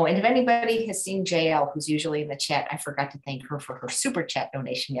 Nice. Oh, and if anybody has seen JL, who's usually in the chat, I forgot to thank her for her super chat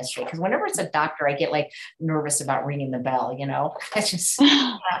donation yesterday. Because whenever it's a doctor, I get like nervous about ringing the bell, It's just,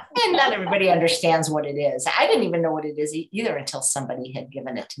 and not everybody understands what it is. I didn't even know what it is either until somebody had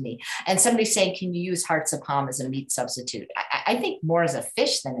given it to me. And somebody's saying, can you use hearts of palm as a meat substitute? I think more as a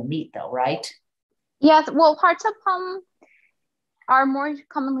fish than a meat though, right? Yes. Well, hearts of palm are more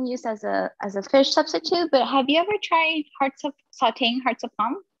commonly used as a fish substitute, but have you ever tried sauteing hearts of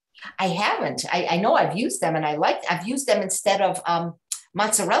palm? I haven't. I know I've used them and I've used them instead of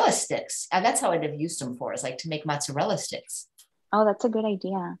mozzarella sticks. That's how I'd have used them for, is like to make mozzarella sticks. Oh, that's a good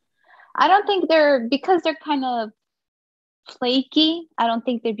idea. I don't think because they're kind of flaky, I don't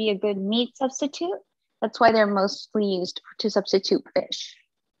think they'd be a good meat substitute. That's why they're mostly used to substitute fish.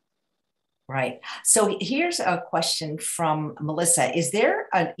 Right. So here's a question from Melissa. Is there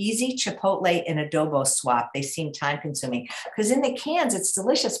an easy chipotle and adobo swap? They seem time consuming because in the cans, it's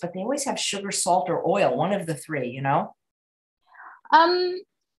delicious, but they always have sugar, salt, or oil, one of the three, Well,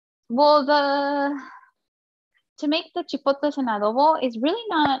 to make the chipotles and adobo is really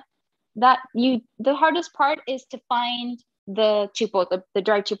not the hardest part is to find the chipotle, the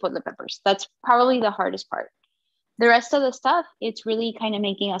dried chipotle peppers. That's probably the hardest part. the rest of the stuff, it's really kind of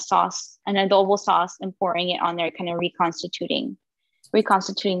making a sauce, an adobo sauce, and pouring it on there, kind of reconstituting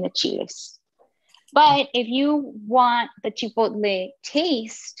the chiles. But if you want the chipotle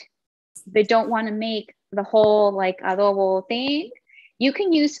taste, but don't want to make the whole like adobo thing, you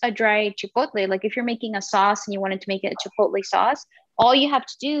can use a dry chipotle. Like if you're making a sauce and you wanted to make it a chipotle sauce, all you have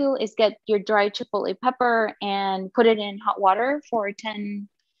to do is get your dry chipotle pepper and put it in hot water for 10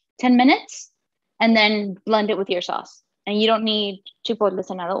 minutes and then blend it with your sauce. And you don't need chipotles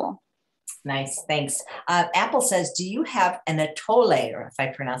en adobo. Nice, thanks. Apple says, do you have an atole, or if I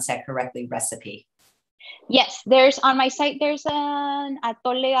pronounce that correctly, recipe? Yes, there's on my site, there's an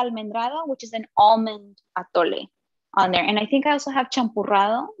atole almendrada, which is an almond atole on there. And I think I also have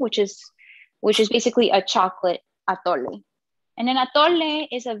champurrado, which is basically a chocolate atole. And an atole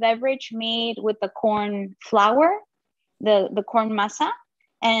is a beverage made with the corn flour, the corn masa,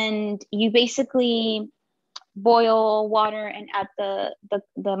 and you basically boil water and add the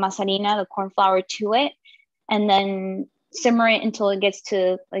masarina, the corn flour, to it, and then simmer it until it gets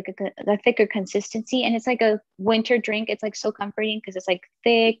to like a thicker consistency. And it's like a winter drink. It's like so comforting because it's like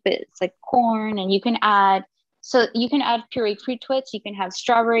thick, but it's like corn, and you can add pureed fruit to it. So you can have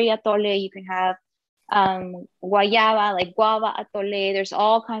strawberry atole, you can have guayaba, like guava atole. There's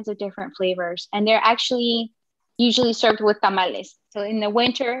all kinds of different flavors, and they're actually usually served with tamales. So in the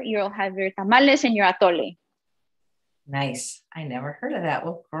winter, you'll have your tamales and your atole. Nice. I never heard of that.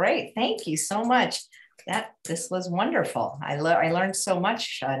 Well, great. Thank you so much. This was wonderful. I learned so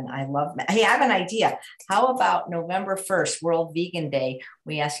much, and I love. Hey, I have an idea. How about November 1st, World Vegan Day?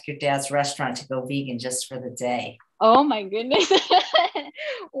 We ask your dad's restaurant to go vegan just for the day. Oh my goodness!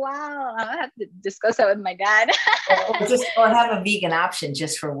 Wow, I'll have to discuss that with my dad. or have a vegan option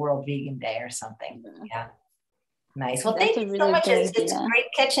just for World Vegan Day or something. Yeah. Nice. Well, thank you so much. It's great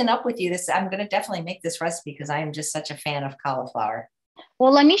catching up with you. I'm going to definitely make this recipe because I am just such a fan of cauliflower.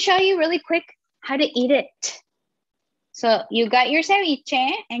 Well, let me show you really quick how to eat it. So you got your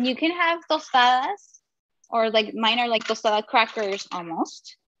ceviche, and you can have tostadas, or like mine are like tostada crackers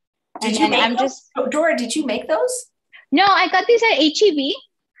almost. Dora, did you make those? No, I got these at HEB.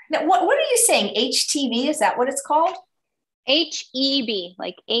 Now, what are you saying? HTV? Is that what it's called? HEB,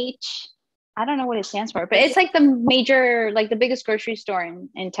 like H. I don't know what it stands for, but it's like the major, like the biggest grocery store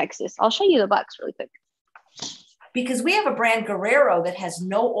in Texas. I'll show you the box really quick. Because we have a brand, Guerrero, that has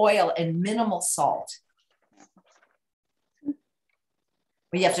no oil and minimal salt.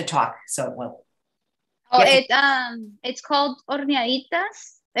 We have to talk, so it won't. Oh, it's called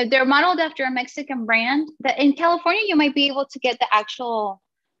horneaditas. They're modeled after a Mexican brand. That in California, you might be able to get the actual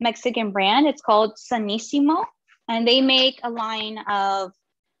Mexican brand. It's called Sanissimo, and they make a line of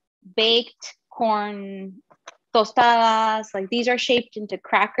baked corn tostadas. Like these are shaped into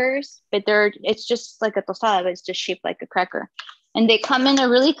crackers, but it's just like a tostada, but it's just shaped like a cracker. And they come in a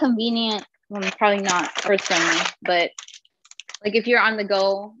really convenient, well, probably not earth friendly, but like if you're on the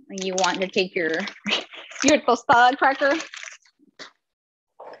go and you want to take your tostada cracker.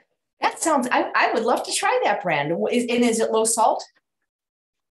 That sounds, I would love to try that brand. Is it low salt?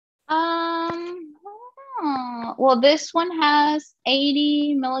 Well, this one has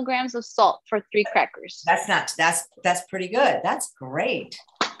 80 milligrams of salt for 3 crackers. That's pretty good. That's great.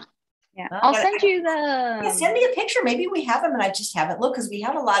 Yeah, I'll send you the. Send me a picture. Maybe we have them and I just haven't looked, because we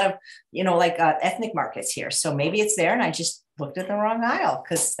have a lot of, ethnic markets here. So maybe it's there and I just looked at the wrong aisle,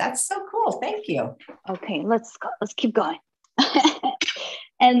 because that's so cool. Thank you. Okay, let's go. Let's keep going.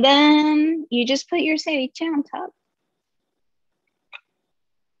 And then you just put your ceviche on top.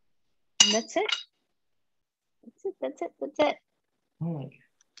 And that's it. That's it. Oh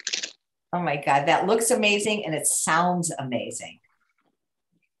my God, that looks amazing and it sounds amazing.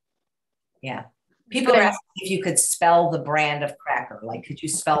 Yeah. People are asking if you could spell the brand of cracker. Like, could you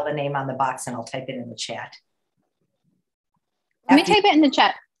spell the name on the box, and I'll type it in the chat. Let me type it in the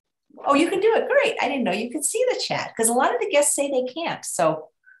chat. Oh, you can do it. Great. I didn't know you could see the chat, because a lot of the guests say they can't. So.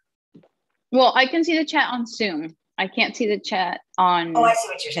 Well, I can see the chat on Zoom. I can't see the chat on. Oh, I see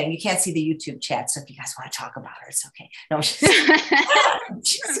what you're saying. You can't see the YouTube chat. So if you guys want to talk about her, it's okay. No, I'm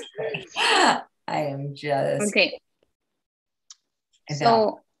just kidding. I am just. Okay.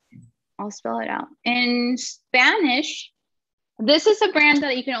 So I'll spell it out. In Spanish, this is a brand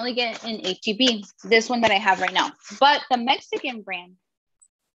that you can only get in HEB. This one that I have right now. But the Mexican brand,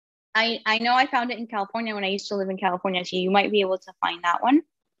 I know I found it in California when I used to live in California. So you might be able to find that one.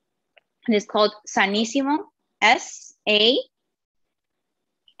 And it's called Sanissimo. SANISIMO.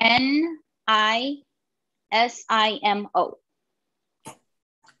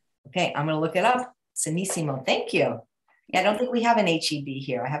 Okay, I'm going to look it up. Sanissimo. Thank you. Yeah, I don't think we have an HEB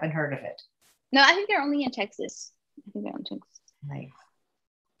here. I haven't heard of it. No, I think they're only in Texas. I think that one too. Right.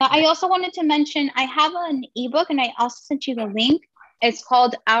 Now, I also wanted to mention, I have an ebook and I also sent you the link. It's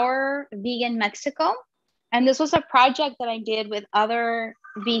called Our Vegan Mexico. And this was a project that I did with other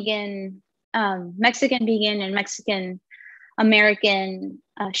vegan, Mexican vegan and Mexican American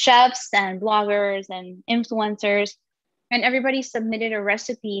chefs and bloggers and influencers. And everybody submitted a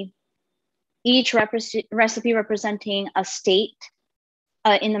recipe, each recipe representing a state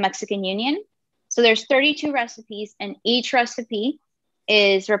in the Mexican Union. So there's 32 recipes and each recipe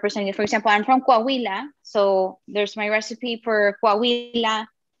is represented. For example, I'm from Coahuila. So there's my recipe for Coahuila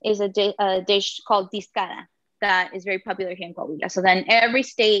is a dish called discada that is very popular here in Coahuila. So then every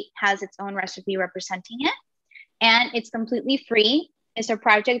state has its own recipe representing it. And it's completely free. It's a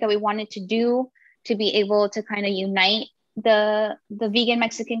project that we wanted to do to be able to kind of unite the vegan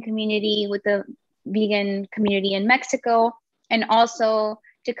Mexican community with the vegan community in Mexico, and also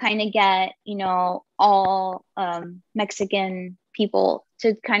to kind of get, you know, all Mexican people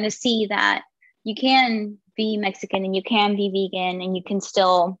to kind of see that you can be Mexican and you can be vegan and you can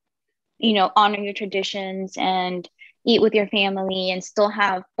still, you know, honor your traditions and eat with your family and still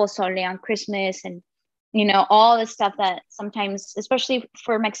have pozole on Christmas and, you know, all the stuff that sometimes, especially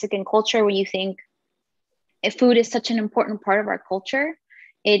for Mexican culture, where you think if food is such an important part of our culture,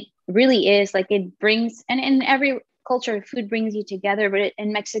 it really is. Like it brings, and in every culture, food brings you together, but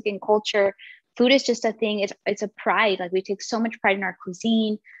in Mexican culture, food is just a thing. It's a pride. Like we take so much pride in our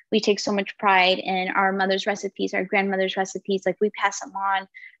cuisine. We take so much pride in our mother's recipes, our grandmother's recipes. Like we pass them on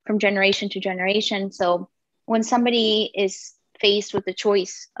from generation to generation. So when somebody is faced with the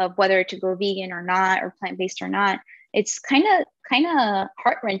choice of whether to go vegan or not, or plant-based or not, it's kind of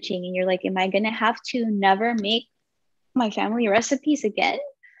heart-wrenching. And you're like, am I going to have to never make my family recipes again?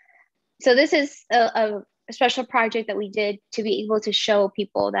 So this is a special project that we did to be able to show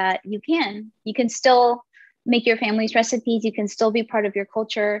people that you can still make your family's recipes. You can still be part of your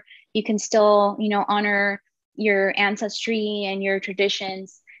culture. You can still, you know, honor your ancestry and your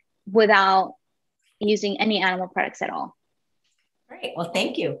traditions without using any animal products at all. Great. Well,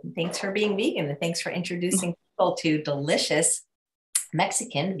 thank you. Thanks for being vegan, and thanks for introducing people to delicious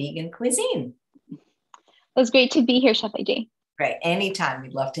Mexican vegan cuisine. It was great to be here, Chef AJ. Great. Anytime.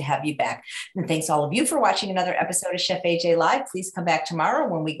 We'd love to have you back. And thanks all of you for watching another episode of Chef AJ Live. Please come back tomorrow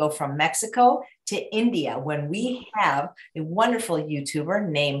when we go from Mexico to India, when we have a wonderful YouTuber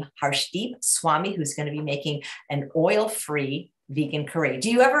named Harshdeep Swami, who's going to be making an oil-free vegan curry.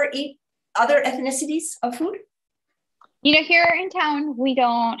 Do you ever eat other ethnicities of food? You know, here in town, we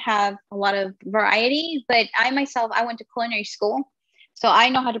don't have a lot of variety, but I went to culinary school. So I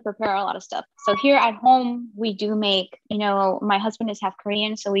know how to prepare a lot of stuff. So here at home, we do make, you know, my husband is half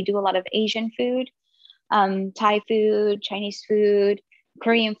Korean. So we do a lot of Asian food, Thai food, Chinese food,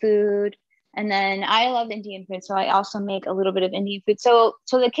 Korean food. And then I love Indian food. So I also make a little bit of Indian food. So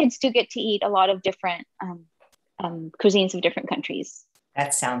the kids do get to eat a lot of different cuisines of different countries.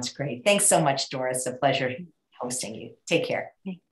 That sounds great. Thanks so much, Dora. It's a pleasure hosting you. Take care.